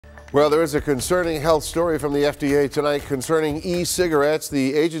Well, there is a concerning health story from the FDA tonight concerning e-cigarettes.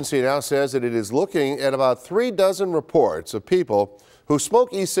 The agency now says that it is looking at about 36 reports of people who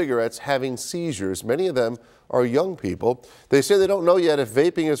smoke e-cigarettes having seizures. Many of them are young people. They say they don't know yet if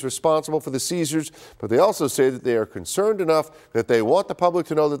vaping is responsible for the seizures, but they also say that they are concerned enough that they want the public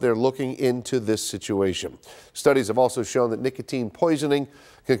to know that they're looking into this situation. Studies have also shown that nicotine poisoning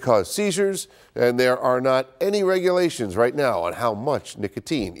can cause seizures, and there are not any regulations right now on how much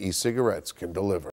nicotine e-cigarettes can deliver.